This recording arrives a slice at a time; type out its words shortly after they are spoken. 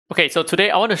Okay, so today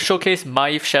I want to showcase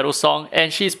MAIEV SHADOWSONG,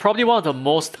 and she's probably one of the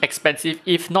most expensive,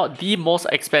 if not the most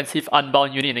expensive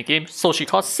unbound unit in the game. So she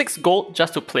costs 6 gold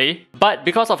just to play, but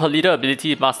because of her leader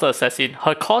ability Master Assassin,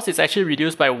 her cost is actually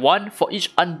reduced by 1 for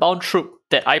each unbound troop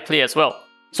that I play as well.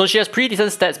 So she has pretty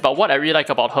decent stats, but what I really like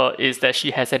about her is that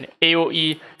she has an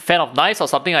AoE Fan of Knives or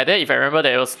something like that, if I remember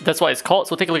that's what it's called.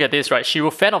 So take a look at this, right? She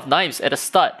will Fan of Knives at the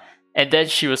start, and then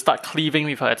she will start cleaving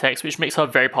with her attacks, which makes her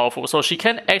very powerful. So she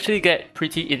can actually get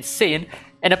pretty insane.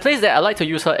 And the place that I like to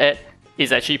use her at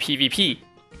is actually PvP.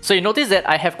 So you notice that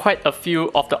I have quite a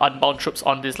few of the unbound troops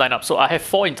on this lineup. So I have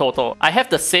 4 in total. I have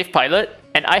the Safe Pilot,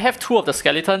 and I have 2 of the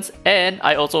Skeletons, and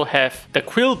I also have the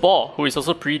Quill Boar, who is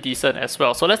also pretty decent as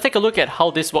well. So let's take a look at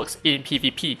how this works in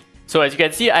PvP. So as you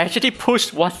can see, I actually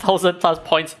pushed 1000 plus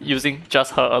points using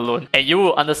just her alone. And you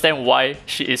will understand why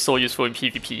she is so useful in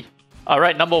PvP.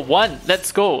 Alright, number 1,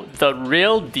 let's go. The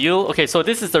real deal. Okay, so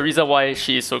this is the reason why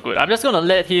she is so good. I'm just gonna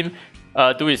let him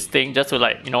do his thing just to,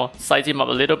 like, you know, size him up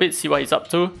a little bit, see what he's up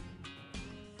to.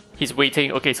 He's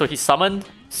waiting. Okay, so he summoned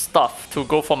stuff to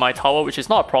go for my tower, which is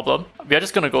not a problem. We are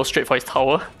just gonna go straight for his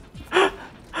tower.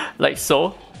 Like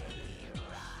so.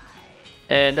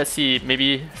 And let's see,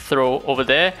 maybe throw over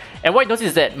there. And what you notice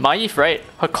is that MAIEV, right,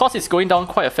 her cost is going down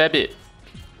quite a fair bit.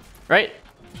 Right?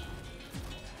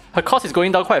 Her cost is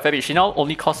going down quite a fair bit. She now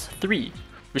only costs 3.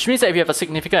 Which means that we have a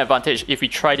significant advantage if we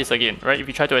try this again, right? If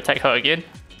we try to attack her again.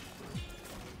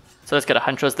 So let's get a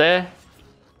Huntress there.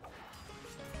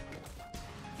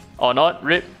 Or not,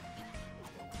 rip.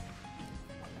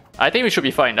 I think we should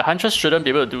be fine. The Huntress shouldn't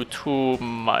be able to do too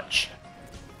much,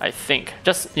 I think.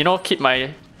 Just, you know, keep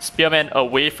my Spearman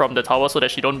away from the tower so that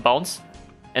she don't bounce.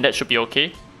 And that should be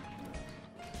okay.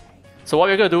 So what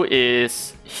we're gonna do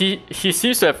is, he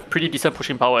seems to have pretty decent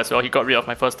pushing power as well. He got rid of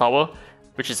my first tower,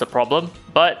 which is a problem.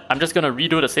 But I'm just gonna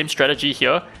redo the same strategy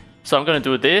here. So I'm gonna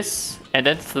do this, and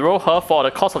then throw her for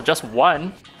the cost of just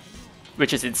 1,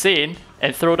 which is insane,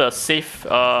 and throw the safe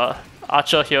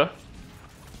archer here.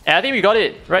 And I think we got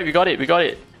it, right? We got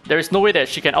it. There is no way that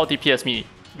she can out DPS me.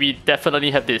 We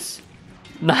definitely have this.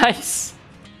 Nice!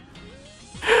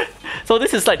 So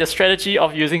this is like the strategy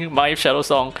of using MAIEV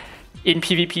SHADOWSONG in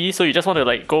PvP, so you just want to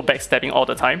like go backstabbing all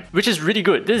the time, which is really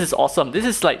good. This is awesome. This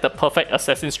is like the perfect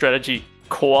assassin strategy.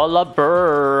 Koala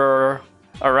Burr.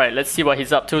 Alright, let's see what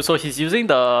he's up to. So he's using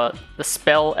the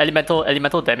spell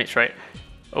elemental damage, right?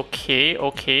 Okay.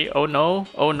 Oh no.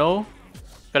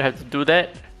 Gonna have to do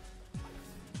that.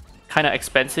 Kinda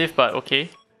expensive, but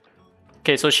okay.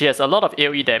 Okay, so she has a lot of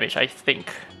AoE damage, I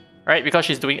think. Right? Because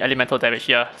she's doing elemental damage,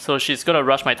 yeah. So she's gonna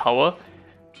rush my tower.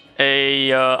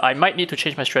 I might need to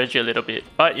change my strategy a little bit.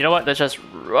 But you know what? Let's just...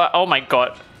 Oh my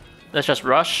god. Let's just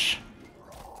rush.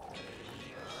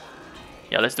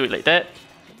 Yeah, let's do it like that.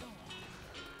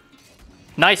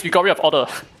 Nice, we got rid of all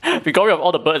the... we got rid of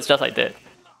all the birds just like that.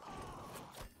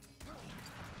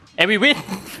 And we win!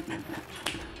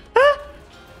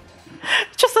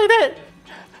 Just like that!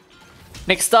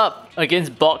 Next up,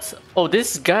 against Box. Oh,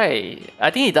 this guy...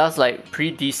 I think he does like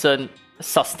pretty decent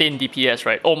sustained DPS,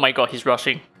 right? Oh my god, he's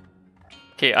rushing.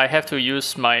 Okay, I have to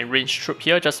use my ranged troop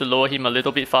here just to lower him a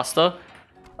little bit faster.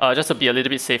 Just to be a little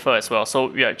bit safer as well. So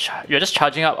we are just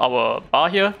charging up our bar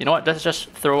here. You know what? Let's just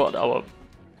throw out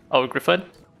our Griffin.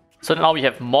 So now we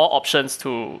have more options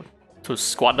to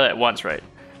squander at once, right?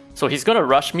 So he's gonna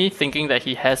rush me thinking that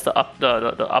he has the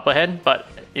upper hand, but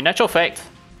in actual fact,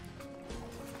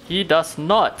 he does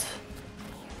not.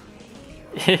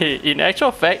 In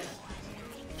actual fact,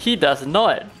 he does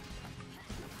not.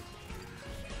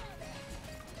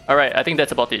 Alright, I think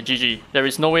that's about it. GG. There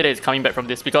is no way that he's coming back from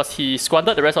this because he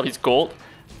squandered the rest of his gold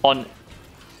on...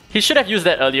 He should have used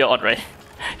that earlier on, right?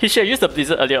 He should have used the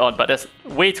Blizzard earlier on, but that's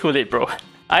way too late, bro.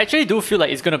 I actually do feel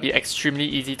like it's gonna be extremely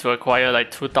easy to acquire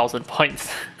like 2000 points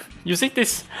using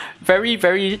this very,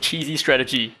 very cheesy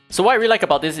strategy. So what I really like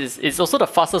about this is it's also the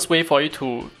fastest way for you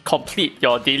to complete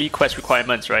your daily quest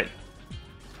requirements, right?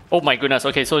 Oh my goodness,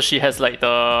 okay, so she has like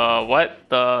the... what?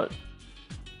 The...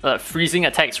 freezing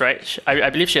attacks, right? I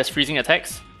believe she has freezing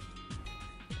attacks.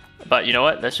 But you know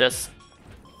what? Let's just...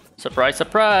 Surprise,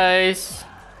 surprise!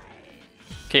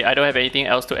 Okay, I don't have anything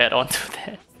else to add on to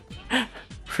that.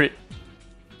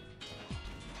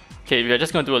 Okay, we're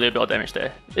just gonna do a little bit of damage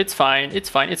there. It's fine,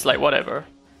 it's like whatever.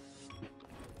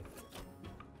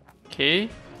 Okay.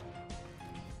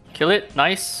 Kill it,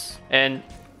 nice. And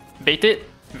bait it,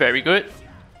 very good.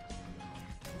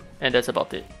 And that's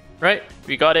about it. Right,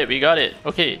 we got it.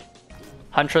 Okay,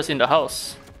 Huntress in the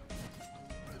house.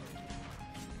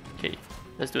 Okay,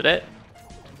 let's do that.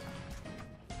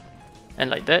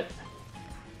 And like that.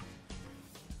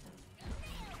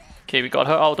 Okay, we got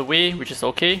her out of the way, which is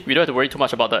okay. We don't have to worry too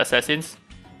much about the assassins.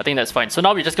 I think that's fine. So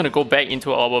now we're just gonna go back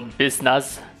into our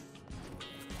business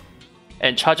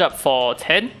and charge up for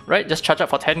 10, right? Just charge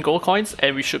up for 10 gold coins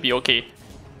and we should be okay.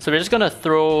 So we're just gonna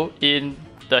throw in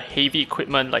the heavy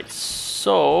equipment like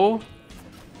so.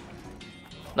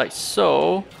 Like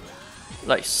so.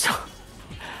 Like so.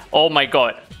 Oh my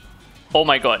god. Oh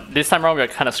my god. This time around we are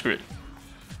kinda screwed.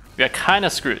 We are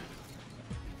kinda screwed.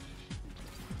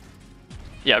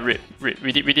 Yeah, rip.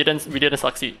 We didn't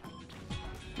succeed.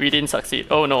 We didn't succeed.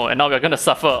 Oh no, and now we're gonna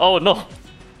suffer. Oh no.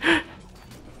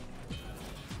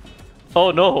 Oh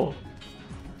no.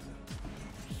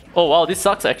 Oh wow, this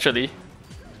sucks actually.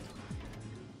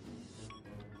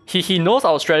 He knows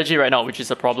our strategy right now, which is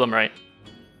a problem, right?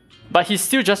 But he's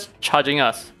still just charging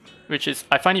us, which is,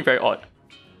 I find it very odd.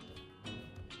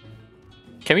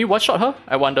 Can we one-shot her?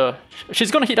 I wonder.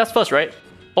 She's gonna hit us first, right?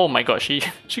 Oh my god, she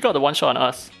got the one-shot on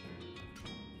us.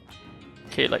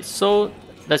 Okay, like so.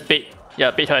 Let's bait. Yeah,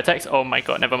 bait her attacks. Oh my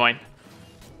god, never mind.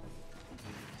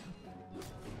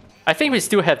 I think we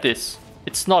still have this.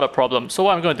 It's not a problem. So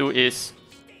what I'm gonna do is...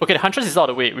 Okay, the Huntress is out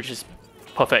of the way, which is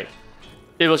perfect.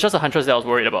 It was just a Huntress that I was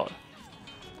worried about.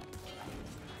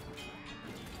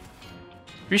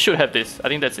 We should have this. I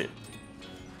think that's it.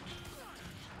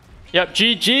 Yep,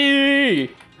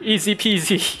 GG! Easy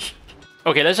peasy.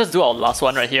 Okay, let's just do our last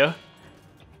one right here.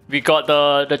 We got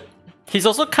the he's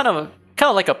also kind of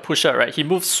like a pusher, right? He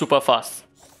moves super fast.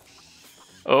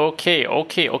 Okay,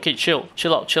 chill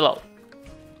out.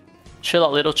 Chill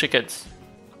out, little chickens.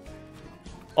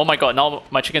 Oh my god, now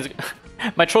my chickens...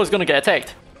 my troll is gonna get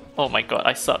attacked. Oh my god,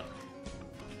 I suck.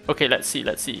 Okay, let's see.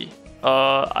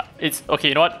 It's... Okay,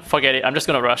 you know what? Forget it. I'm just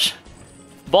gonna rush.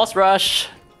 Boss rush!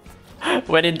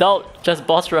 When in doubt, just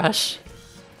boss rush.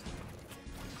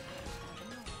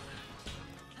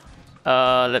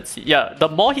 Let's see. Yeah, the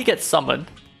more he gets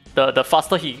summoned, the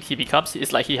faster he becomes.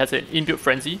 It's like he has an inbuilt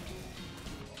frenzy.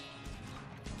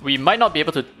 We might not be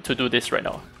able to do this right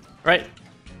now, right?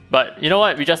 But you know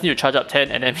what? We just need to charge up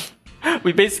 10 and then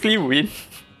we basically win.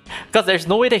 Because there's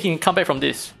no way that he can come back from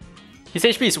this. His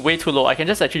HP is way too low. I can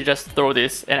actually just throw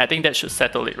this and I think that should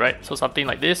settle it, right? So something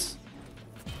like this.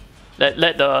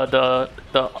 Let the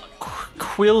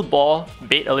quill ball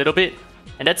bait a little bit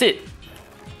and that's it.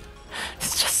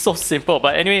 It's just so simple.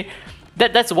 But anyway,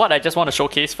 that's what I just want to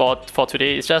showcase for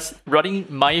today. It's just running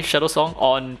MAIEV SHADOWSONG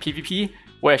on PvP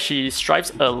where she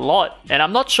strives a lot, and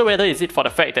I'm not sure whether is it for the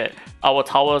fact that our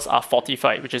towers are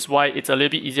fortified, which is why it's a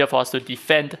little bit easier for us to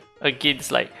defend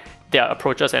against like their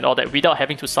approaches and all that without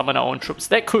having to summon our own troops.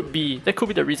 That could be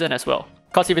the reason as well.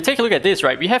 Because if you take a look at this,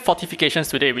 right, we have fortifications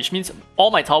today, which means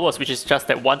all my towers, which is just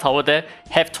that one tower there,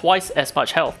 have twice as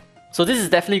much health. So this is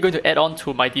definitely going to add on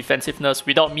to my defensiveness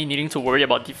without me needing to worry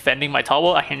about defending my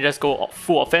tower. I can just go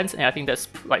full offense and I think that's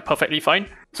like perfectly fine.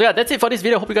 So yeah, that's it for this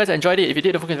video. Hope you guys enjoyed it. If you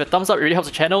did, don't forget to give it a thumbs up. It really helps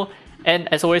the channel. And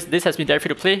as always, this has been Derek Free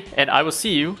to Play and I will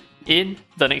see you in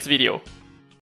the next video.